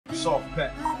soft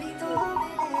pack.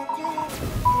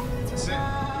 That's it.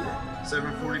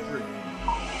 743.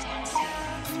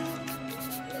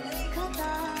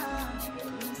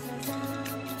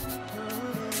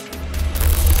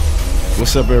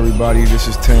 What's up, everybody? This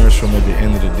is Terrence from At the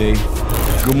End of the Day.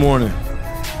 Good morning.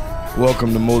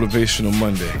 Welcome to Motivational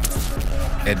Monday.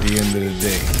 At the end of the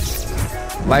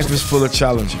day, life is full of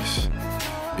challenges.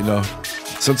 You know,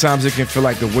 sometimes it can feel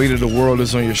like the weight of the world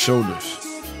is on your shoulders.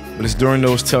 But it's during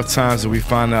those tough times that we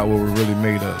find out what we're really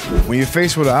made of. When you're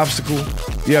faced with an obstacle,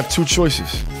 you have two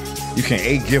choices. You can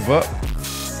A, give up,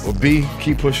 or B,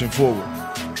 keep pushing forward.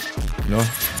 You know,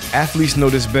 athletes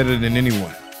know this better than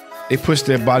anyone. They push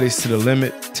their bodies to the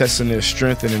limit, testing their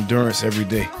strength and endurance every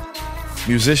day.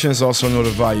 Musicians also know the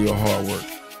value of hard work.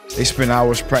 They spend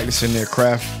hours practicing their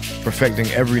craft, perfecting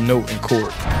every note and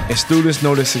chord. And students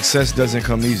know that success doesn't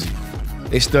come easy.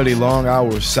 They study long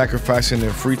hours, sacrificing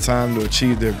their free time to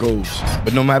achieve their goals.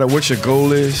 But no matter what your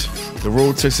goal is, the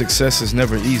road to success is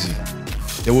never easy.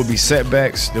 There will be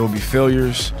setbacks, there will be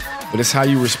failures, but it's how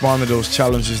you respond to those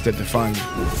challenges that define you.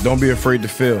 Don't be afraid to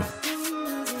fail.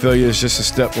 Failure is just a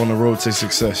step on the road to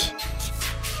success.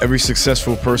 Every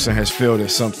successful person has failed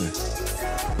at something.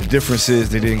 The difference is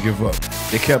they didn't give up.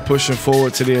 They kept pushing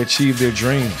forward till they achieved their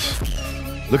dreams.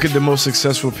 Look at the most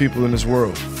successful people in this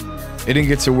world. They didn't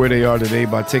get to where they are today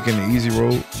by taking the easy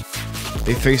road.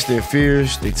 They faced their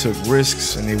fears, they took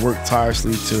risks, and they worked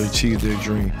tirelessly to achieve their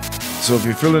dream. So if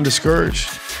you're feeling discouraged,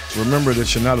 remember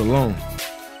that you're not alone.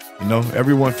 You know,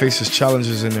 everyone faces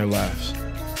challenges in their lives.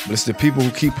 But it's the people who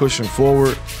keep pushing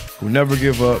forward, who never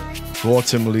give up, who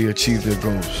ultimately achieve their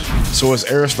goals. So as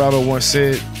Aristotle once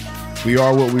said, we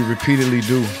are what we repeatedly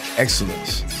do,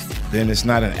 excellence. Then it's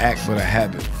not an act, but a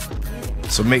habit.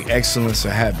 So make excellence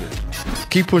a habit.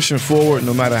 Keep pushing forward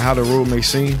no matter how the road may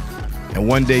seem, and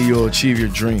one day you'll achieve your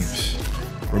dreams.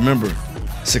 Remember,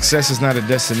 success is not a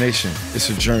destination, it's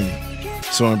a journey.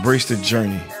 So embrace the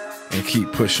journey and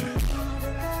keep pushing.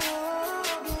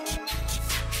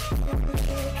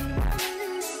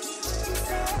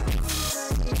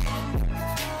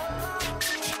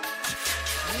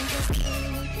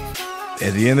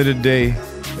 At the end of the day,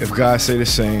 if God say the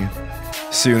same,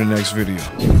 see you in the next video.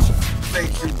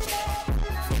 Thank you.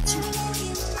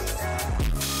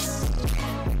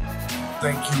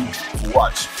 Thank you for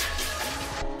watching.